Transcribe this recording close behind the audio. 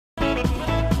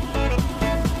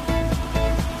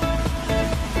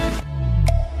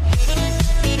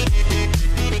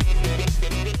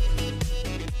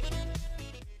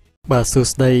Bà sưu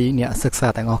đây nhẹ sức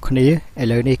xa tại ngọc khní ấy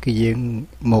lớn đi cứ riêng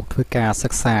một thứ ca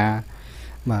sức xa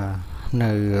mà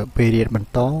nơi bề điện bẩn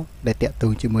tố để tiện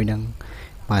tường cho mùi nâng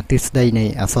mà từ đây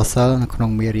này ở so sơ là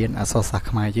không bề điện ở so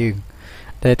sạc mai dương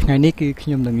để ngày ní cứ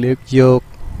khi nhầm đừng liếc vô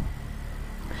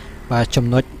và trong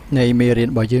nói này bề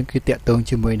điện bảo dương cứ tiện tường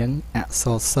cho mùi nâng ở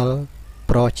so sơ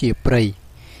pro chia prey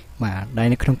mà đây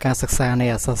là không ca sức xa này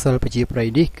ở so sơ pro chia prey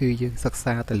đi cứ dương sức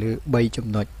xa từ lửa bay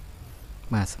trong nói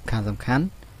mà sầm khán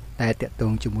đại tiện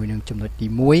tường cho mùi nâng trong nói đi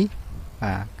muối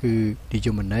và cứ đi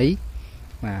cho mình ấy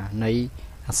mà này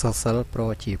social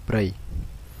pro chỉ prey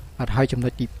và hai trong đó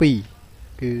tí pi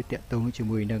cứ tiện tông cho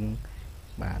mùi nâng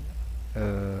bạn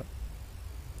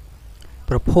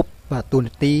propop và tuần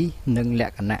tí nâng lẹ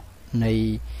cả nạ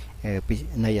này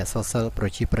này social pro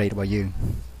chỉ prey bao nhiêu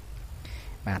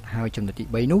bạn hai trong đó tí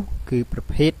bấy nút cứ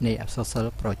prophet này social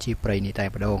pro chỉ prey này tại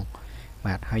bắt đầu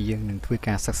bạn hai dương nâng thui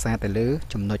ca sắc xa tại lứa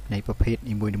trong nội này prophet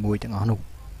đi mùi chẳng ngó nụ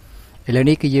lời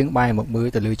ní cái dương bài một bữa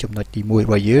từ lứa trong nội tí mùi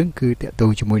bao nhiêu cứ tiện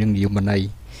tông cho mùi nâng nhiều mình này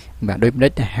bạn đối với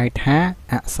đấy hai thá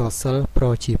social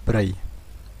pro chia prey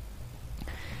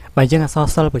bài dân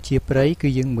social pro chia prey cứ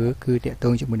dân mưa cứ tiện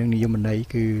tôn cho mình đang dùng mình đây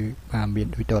cứ và miền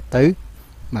đối tọt tới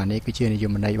mà này cứ chia này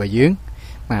dùng mình đây bài dương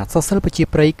mà social pro chia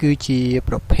prey cứ chia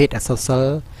prophet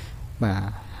social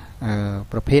mà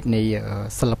prophet này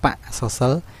salapa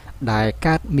social đại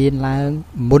cát miền lang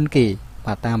môn kỳ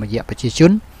và ta mà dẹp và chia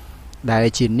chún đại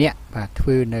chiến nhẹ và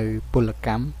thưa nơi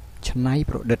polygam chân này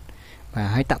pro địch và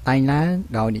hãy tạo tay lá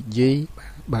đòi định gì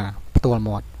bà toàn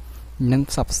một nâng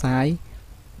sập sái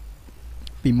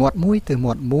bị một mũi từ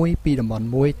một mũi pi đồng một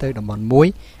mũi tới đồng một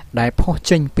mũi đại phó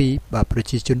tranh pi và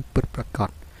precision bật cọt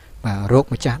và rốt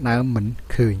mà chặt đá mình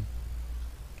khơi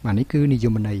mà ní cứ ní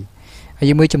dùng mình này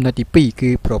hay mới trong này thì pi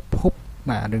cứ propop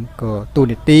mà đừng có tu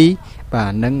nị tí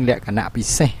và nâng lẹ cả nạ pi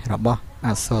xe rồi bo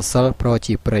social pro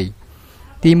chỉ prey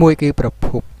tí mũi cứ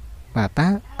propop và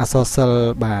ta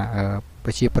social bàป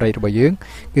ระชีประโยชน์ยื่ง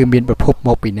คือมีประพบโม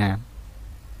ปีนา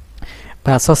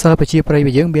ป่าโซเชียลประชีประโย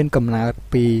ชน์ยื่งมีกำลัง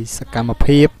ปีสกรรมเ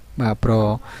พียบมา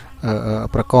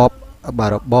ประกอบบา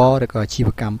รบอแล้วก็ชีว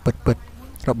กรรมเปิด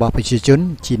ระบบประชาชน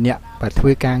จีนเนี่ยป่าท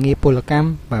วีการงี้พลกรรม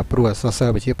ป่าปลัวโซเชียล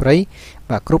ประชีประโยชน์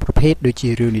ป่ากรุ๊ปประเภทโดยจี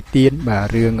เรื่องนิเตียนป่า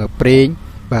เรื่องเปรง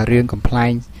ป่าเรื่องคอมไพ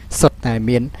ล์สดแต่เ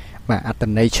มียนป่าอัต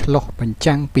นัยชลอกบรร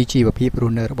จังปีจีประเภทรู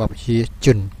เนอร์ระบบประชาช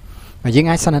นmà những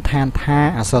ai sanh than tha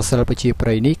socialประชีปร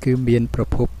ะนี้คือมีนประ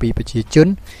พบปีประชีจุน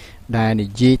ได้ใน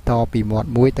ยีต่อปีหมด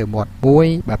มุ้ยแต่หมดมุ้ย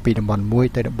แบบปีดบอลมุ้ย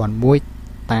แต่ดบอลมุ้ย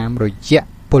ตามโดยเจ้า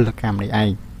พลกรรมในไอ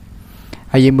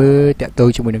ไอ้มือแต่ตัว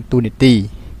จมูกหนึ่งตูนิตี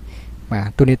มา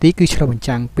ตูนิตีคือชาวบัญ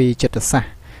จังปีจัตสะ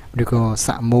หรือก็ส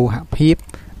ะโมหะพิบ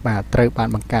มาเตยบาน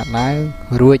บังการแล้ว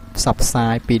รวยสับสา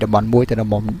ยปีดบอลมุ้ยแต่ด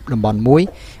บอลมุ้ย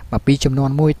มาปีจำนวน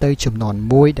มุ้ยเตยจำนวน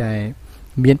มุ้ยได้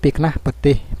เมียนปีกละป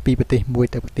ฏิปีปฏิมวย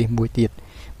แต่ปฏิมวยติด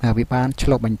มาวิบานฉ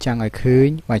ลองบัญจังไอ้คืน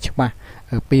มาใช่ไหม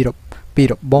ปีรบ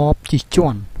บอบจีจว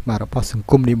นมาเราพอสัง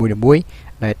คมในมวยมวย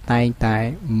ได้ตาย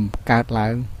การล้า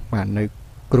งมาใน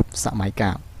กลุ่มสมัยเก่า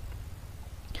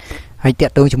ให้เตะ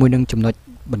ตัวจมูกหนึ่งจำนวน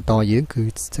บรรทอยเยอะคือ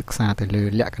ศึกษาแต่เลย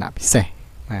เรียกขนาดพิเศษ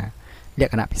มาเรียก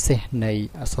ขนาดพิเศษใน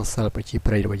โซเชียลประชีป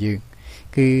ระโยชน์ยืน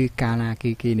คือการนา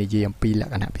คือในเยี่ยมปีเรียก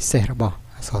ขนาดพิเศษเราบอก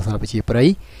โซเชียลประชีประโย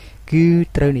ชน์คือ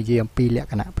เตอร์ในเยี่ยมปีเละ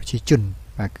ขณะประชิจุน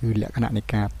và คือเละขณะใน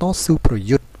การต่อสู้ประ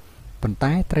ยุทธ์ปัจ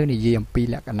จัยเตอร์ในเยี่ยมปี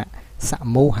เละขณะสะ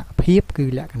โมหะเพียบคือ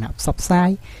เละขณะซับไซ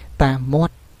ตามมด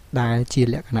ได้จี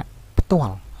เละขณะตัว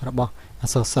ระบบ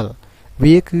โซเชียล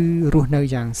วิคือรู้ใน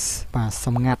อย่างป่าส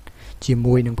มงัดจีม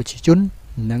วยหนึ่งประชิจุน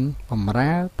หนึ่งปมร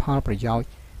าพอประโยชน์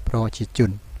ประชิจุ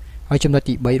นเอาจำนวน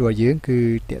ตีใบรวยเยอะคือ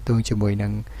เตะตัวจีมวยหนึ่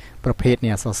งประเภทเ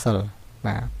นี่ยโซเชียล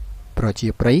vàประชิ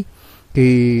ปริคื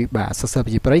อบ่าโซเชียลปร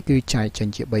ะชีประคือใจจัน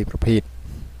เจียใบประเภท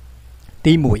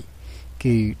ตีมวย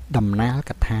คือดำน้าก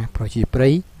ระทาประชีปร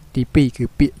ะตีปีคือ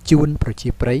เปียจุนประชี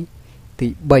ประตี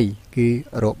ใบคือ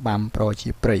โรบามประชี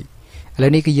ประแล้ว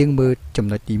นี่ก็ยังมือจำ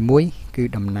นวนตีมวยคือ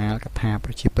ดำน้ากระทาป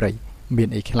ระชีประเมียน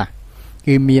เอกลักษณ์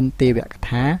คือเมียนเตวะกระ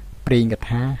ทาเปล่งกระท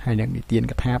าให้นักนิเตียน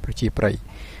กระทาประชีประ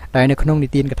ได้ในขนมนิ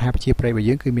เตียนกระทาประชีประแบบ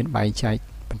ยังคือเมียนใบใจ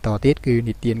เป็นต่อเทศคือ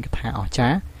นิเตียนกระทาอ๋อจ้า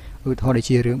อุทธรณ์ใน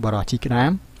ชื่อเรื่องบรอชีกน้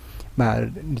ำmà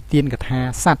tiênกระทา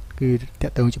สัตว์คือแต่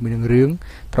ตัวจะมีเรื่อง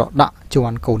เพราะดะจว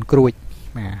นโกนกรุย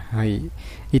มาให้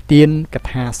tiênกระ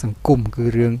ทาสังคมคือ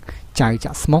เรื่องใจจ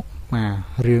ะสมกมา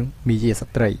เรื่องมีเยส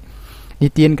ตรี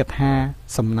tiênกระทา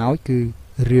สำน้อยคือ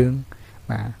เรื่อง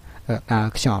มาดาว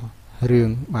ฉอเรื่อง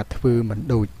มาทือเหมือน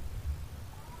ดู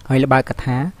ให้ระบายกระท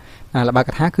าระบายก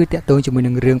ระทาคือแต่ตัวจะมี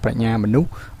เรื่องปรัชญามนุษย์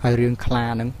ให้เรื่องคลา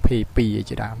นังเพปี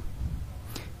จะดาม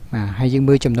มาให้ยัง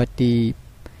มือจำนวนตี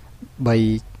ใบ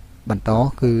บรรโต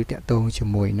คือเตะตรงจ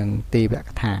มูกหนึ่งตีแบบก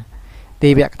ระถา ទេ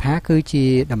វកថាគឺជា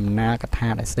ដំណើរកថា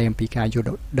ដែលស្ដីអំពីការយល់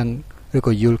ដឹងឬ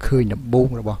ក៏យល់ឃើញដំបូង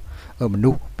របស់មនុ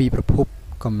ស្សពីប្រភព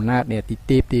កំណើតនៃអតិ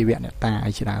ទេពទេវអ្នកតា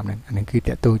អីជាដើមហ្នឹងអានឹងគឺត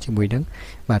កតងជាមួយនឹង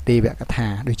បាទទេវកថា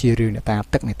ដូចជារឿងអ្នកតា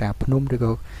ទឹកអ្នកតាភ្នំឬ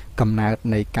ក៏កំណើត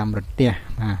នៃកម្មរន្ទះ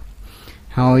បាទ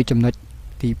ហើយចំណុច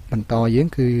ទីបន្តយើង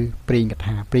គឺព្រេងក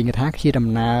ថាគឺជាដំ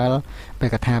ណើរបែប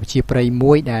កថាប្រជាប្រិយ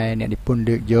មួយដែលអ្នកនិពន្ធ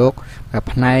លើកយក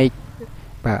ផ្នែ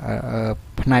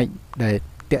កដែល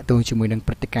តកតងជាមួយនឹង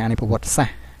ព្រឹត្តិការណ៍នៃប្រវត្តិសាស្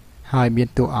ត្រហើយមាន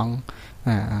តួអង្គ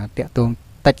តកតង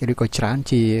តិចឬក៏ច្រើន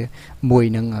ជាមួយ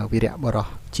នឹងវីរៈបរោះ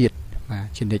ជាតិ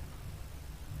ជានិច្ច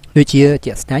ដូចជា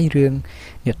ជាក់ស្ដែងរឿង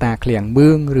អ្នកតាឃ្លាំងមឿ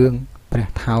ងរឿងព្រះ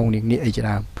ថោងនាងនាគអីជា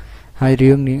ដើមហើយ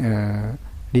រឿង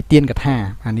និទានកថា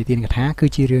និទានកថាគឺ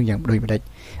ជារឿងយ៉ាងដូចម្ដេច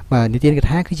បាទនិទានក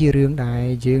ថាគឺជារឿងដែល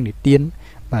យើងនិទាន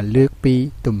បាទលើកពី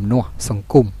ទំនាស់សង្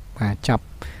គមបាទចាប់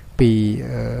ពី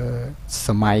ស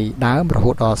ម័យដើមរហូ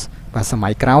តដល់បាទសម័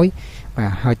យក្រោយបា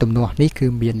ទហើយទំនាស់នេះគឺ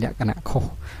មានលក្ខណៈខុស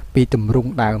ពីទម្រង់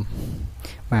ដើម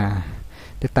បាទ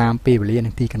ទៅតាមពេលវេលា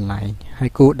និងទីកន្លែងហើយ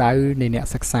គោលដៅនៃអ្នក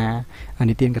សិក្សា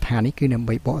និទានកថានេះគឺដើម្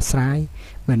បីបកស្រាយ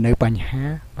នៅបញ្ហា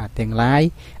បាទទាំងឡាយ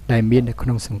ដែលមាននៅក្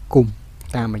នុងសង្គម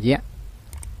តាមរយៈ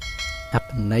អត្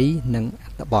ថន័យនិងអ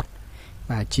ត្ថបទ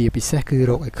បាទជាពិសេសគឺ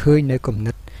រកឲ្យឃើញនៅគំ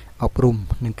និតអប់រំ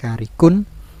និងការរិះគន់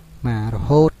បាទរ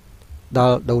ហូតដ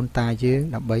ល់ដូនតាយើង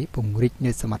ដើម្បីពង្រីក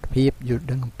នូវសមត្ថភាពយល់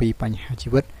ដឹងអំពីបញ្ហាជី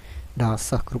វិតដល់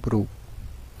សិស្សគ្រប់រូប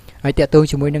ហើយតកតង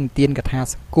ជាមួយនឹងនិទានកថា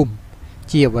សង្គម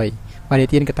ជាអ្វីបាទនិ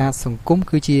ទានកថាសង្គម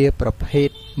គឺជាប្រភេទ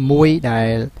មួយដែល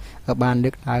បានលើ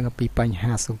កឡើងអំពីបញ្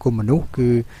ហាសង្គមមនុស្សគឺ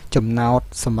ចំណោទ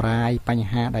សម្រាយបញ្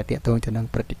ហាដែលតកតងទៅនឹង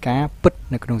ព្រឹត្តិការណ៍ពិត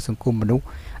នៅក្នុងសង្គមមនុស្ស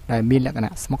ដែលមានលក្ខ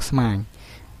ណៈស្មុគស្មាញ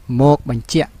មកបញ្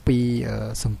ជាក់ពី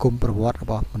សង្គមប្រវត្តិរ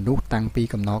បស់មនុស្សតាំងពី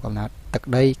កំណត់ទឹក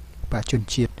ដីបាទជន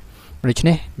ជាតិដូច្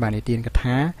នេះបាទនិទានក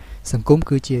ថាសង្គម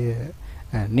គឺជា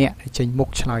អ្នកចេញមុខ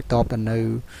ឆ្លើយតបទៅនៅ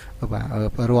បាទ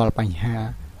រាល់បញ្ហា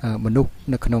មនុស្ស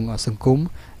នៅក្នុងសង្គម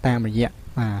តាមរយៈ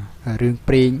បាទរឿង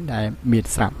ព្រេងដែលមាន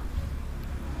ស្រាប់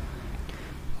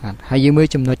បាទហើយយើងមើល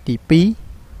ចំណុចទី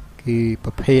2គឺប្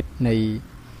រភេទនៃ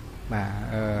បាទ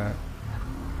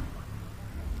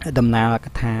ដំណើរក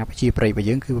ថាប្រជាប្រិយរបស់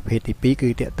យើងគឺប្រភេទទី2គឺ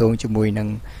តកតងជាមួយនឹង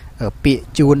ពាក្យ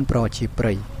ជួនប្រជាប្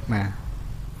រិយបាទ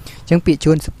អញ្ចឹងពាក្យ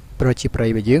ជួនប្រជាប្រិយ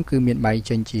របស់យើងគឺមានបែង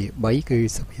ចែកជា3គឺ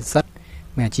សុភាសិត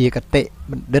មកជាកតិ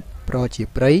បណ្ឌិតប្រជា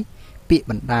ប្រិយពាក្យ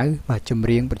បណ្ដៅបាទចម្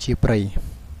រៀងប្រជាប្រិយ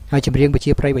ហើយចម្រៀងប្រ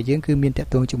ជាប្រិយរបស់យើងគឺមានតក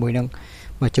តងជាមួយនឹង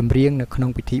បាទចម្រៀងនៅក្នុង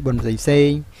ពិធីបុណ្យផ្សេង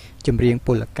ចម្រៀងព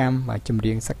លកម្មបាទចម្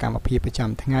រៀងសកម្មភាពប្រចាំ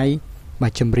ថ្ងៃបា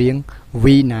ទចម្រៀង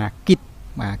វីណាគិត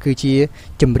បាទគឺជា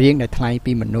ចម្រៀងដែលថ្លែង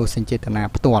ពីមនោសញ្ចេតនា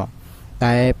ផ្ទាល់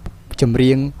តែចម្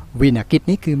រៀងវីណាគិត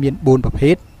នេះគឺមាន4ប្រ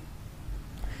ភេទ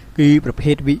គឺប្រ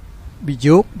ភេទវិ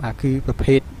យោគបាទគឺប្រ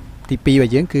ភេទទី2រប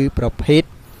ស់យើងគឺប្រភេទ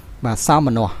បាទសោម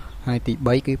នស្សហើយទី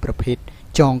3គឺប្រភេទ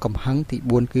ចងកំហឹងទី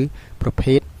4គឺប្រ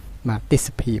ភេទបាទទេស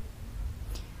ភាព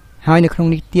ហើយនៅក្នុង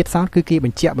នេះទៀតសោតគឺគេប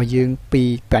ញ្ជាក់មកយើងពី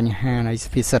បញ្ហានៃសុ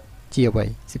ភាសិតជាអ្វី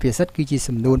សុភាសិតគឺជា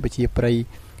សំណួរប្រជាប្រិយ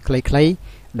ខ្លីៗ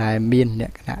ដែលមានល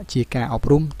ក្ខណៈជាការអប់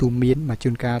រំទូមានមកជួ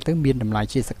នកាលទៅមានតម្លៃ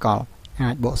ជាសកលអា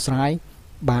ចបកស្រាយ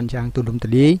បានយ៉ាងទូលំទូ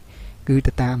លាយគឺ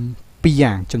ទៅតាម2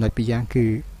យ៉ាងចំណុច2យ៉ាងគឺ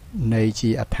ន័យជា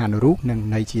អត្ថានុរូបនិង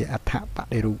ន័យជាអត្ថប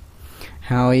ដិរូប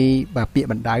ហើយបាទពាក្យ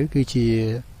បណ្ដៅគឺជា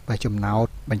បាទចំណោទ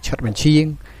បញ្ឆិតបញ្ឈៀង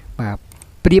បាទ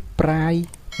ប្រៀបប្រាយ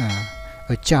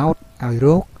បាទចោតឲ្យ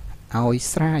រោគឲ្យ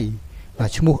ស្រាយបាទ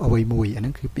ឈ្មោះអ្វីមួយអាហ្នឹ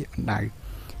ងគឺពាក្យបណ្ដៅ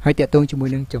ហើយតកតងជាមួយ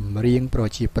នឹងចម្រៀងប្រ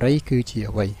ជាប្រិយគឺជា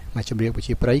អ្វីបាទចម្រៀងប្រ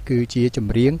ជាប្រិយគឺជាច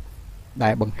ម្រៀងដែ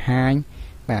លបង្ហាញ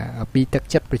បាទពីទឹក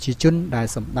ចិត្តប្រជាជនដែល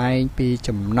សម្ដែងពី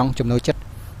ចំណង់ចំណូលចិត្ត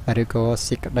ឬក៏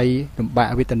សេចក្តីលំបាក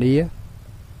វេទនា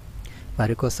បាទ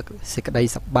ឬក៏សេចក្តី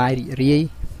សប្បាយរីករាយ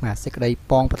បាទសេចក្តី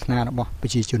ប៉ងប្រាថ្នារបស់ប្រ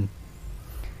ជាជន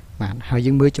បាទហើយ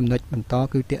យើងមើលចំណុចបន្ត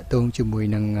គឺតកតងជាមួយ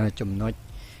នឹងចំណុច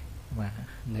បាទ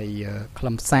នៃខ្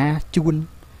លឹមសារជួន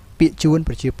ពាក្យជួន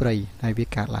ប្រជាប្រិយហើយវា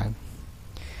កើតឡើង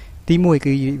ទី1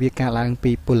គឺវាកើតឡើង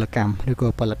ពីពលកម្មឬក៏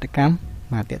ផលិតកម្ម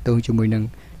បាទតកតងជាមួយនឹង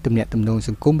ទំនាក់ទំនងស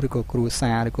ង្គមឬក៏គ្រួ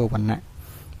សារឬក៏វណ្ណៈ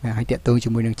ហើយតកតងជា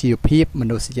មួយនឹងជីវភាពម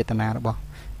នោសញ្ចេតនារបស់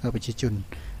ប្រជាជន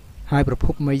ហើយប្រភ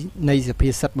ពនៃសុភា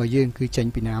សិតរបស់យើងគឺចេញ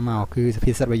ពីណាមកគឺសុ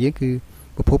ភាសិតរបស់យើងគឺ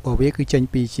ប្រភពរបស់វាគឺចេញ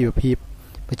ពីជីវភាព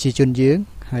ប្រជាជនយើង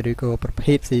ហើយឬក៏ប្រ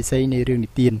ភេទផ្សេងៗនៃរឿងនិ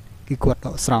ទានគឺគាត់ដ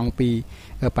កស្រង់ពី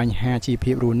បញ្ហាជីវ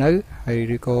ភាពរស់នៅហើយ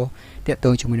ឬក៏តកត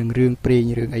ងជាមួយនឹងរឿងព្រេង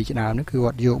រឿងអីជាដើមនោះគឺគា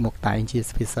ត់យកមកតែងជា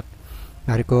សុភាសិត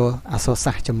ឬក៏អក្សរ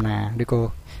សាស្ត្រចំណាឬក៏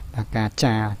ការ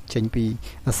ចារចេញពី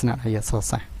លក្ខណៈនៃអក្សរ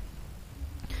សាស្ត្រ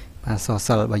បាទអក្សរ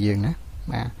សិល្ប៍របស់យើងណា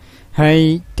បាទហើយ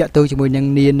តកតងជាមួយនឹង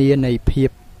នានានៃភាព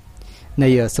នៃ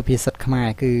សុភាសិតខ្មែ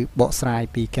គឺបកស្រាយ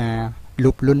ពីការ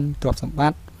លុបលុនទ្រព្យសម្ប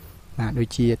ត្តិបាទដូច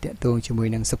ជាតកតងជាមួយ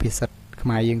នឹងសុភាសិត ខ្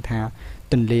មែរយើងថា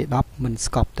ទន្លេ10មិន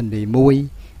ស្កប់ទន្លេ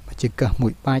1បើជាកឹះមួ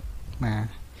យបាច់បាទ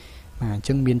អញ្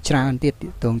ចឹងមានច្រើនទៀតទា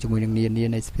ក់ទងជាមួយនឹងនានា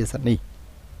នៃសុភាសិតនេះ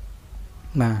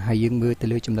បាទហើយយើងមើលទៅ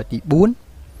លើចំណុចទី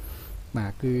4បា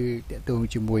ទគឺទាក់ទង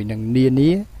ជាមួយនឹងនា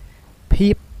នាភា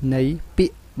ពនៃពា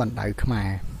ក្យបណ្ដៅខ្មែរ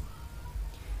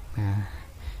បាទ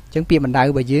អញ្ចឹងពាក្យបណ្ដៅ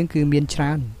របស់យើងគឺមានច្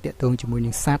រើនទាក់ទងជាមួយនឹ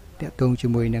ងសត្វទាក់ទងជា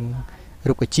មួយនឹង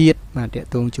រុក្ខជាតិបាទទាក់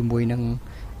ទងជាមួយនឹង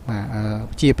បាទ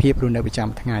ជាភាពរស់នៅប្រចាំ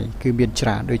ថ្ងៃគឺមានច្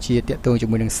រើនដូចជាទាក់ទងជា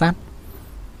មួយនឹងសត្វ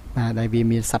បាទដែលវា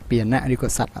មានសត្វពាហនៈឬក៏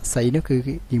សត្វអស័យនោះគឺ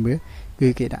គេមើលគឺ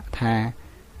គេដាក់ថា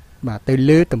បាទទៅ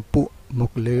លើទំពក់ម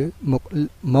ក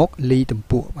លីទំ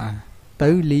ពក់បាទទៅ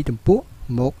លីទំពក់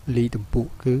មកលីទំពក់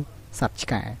គឺសត្វឆ្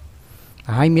កែ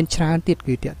ហើយមានច្រើនទៀត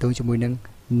គឺតាក់ទងជាមួយនឹង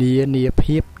នានា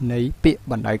ភាពនៃពាក្យ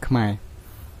បណ្ដៅខ្មែរ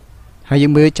ហើយយើ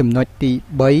ងមើលចំណុចទី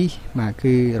3បាទ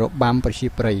គឺរបាំប្រជា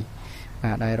ប្រិយ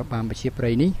បាទដែលរបាំប្រជាប្រិ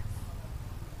យនេះ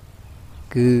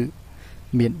គឺ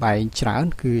មានបែងច្រើន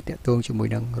គឺតាក់ទងជាមួយ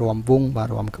នឹងរាំវង់បាទ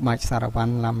រាំក្បាច់សារវ័ន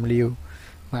ឡាំលាវ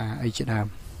បាទអីជាដើម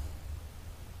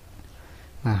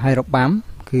បាទហើយរបាំ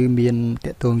គឺមាន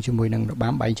តាក់ទងជាមួយនឹងរ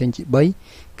បាំបែងចេញជា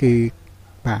3គឺ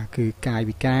បាទគឺកាយ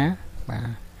វិការបាទ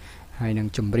ហើយនឹង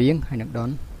ចម្រៀងហើយនឹង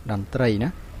តន្ត្រីណា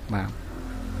បាទ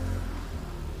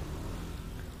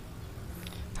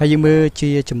ហើយយើងមើលជា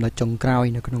ចំណុចចុងក្រោយ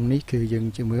នៅក្នុងនេះគឺយើង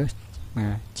ជឿមើលបា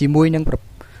ទជាមួយនឹង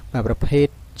ប្រភេទ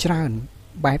ច្រើន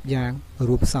បែបយ៉ាង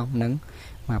រួមផ្សំនឹង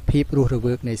បាទភាពរស់រ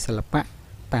វើកនៃសិល្បៈ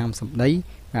តាមសម្ដី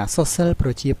បាទអក្សរសិល្ប៍ប្រ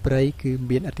ជាប្រិយគឺ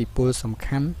មានឥទ្ធិពលសំ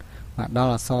ខាន់បាទដ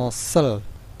ល់អក្សរសិល្ប៍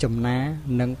ចំណា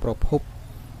និងប្រភព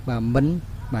បាទមិន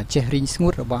បាទចេះរីងស្ងួ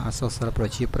តរបស់អក្សរសិល្ប៍ប្រ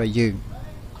ជាប្រិយយើង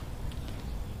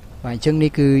បាទអញ្ចឹង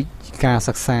នេះគឺការ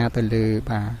សិក្សាទៅលើ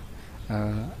បាទ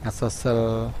អក្សរសិល្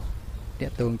ប៍តា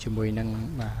ក់ទងជាមួយនឹង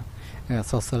បាទអក្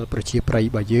សរសិល្ប៍ប្រជាប្រិយ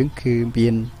របស់យើងគឺមា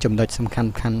នចំណុចសំ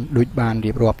ខាន់ដូចបាន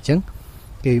រៀបរាប់អញ្ចឹង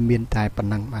គឺមានតែប៉ុ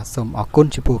ណ្ណឹងបាទសូមអរគុណ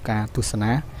ចំពោះការទស្ស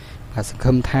នាបាទសង្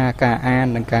ឃឹមថាការអាន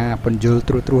និងការពន្យល់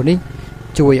ត្រួសនេះ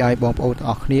ជួយឲ្យបងប្អូនទាំង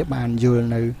អស់គ្នាបានយល់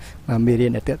នៅមេរៀ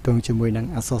នដែលតាក់ទងជាមួយនឹង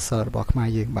អក្សរសិល្ប៍របស់ខ្មែរ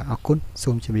យើងបាទអរគុណ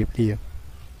សូមជម្រាបលា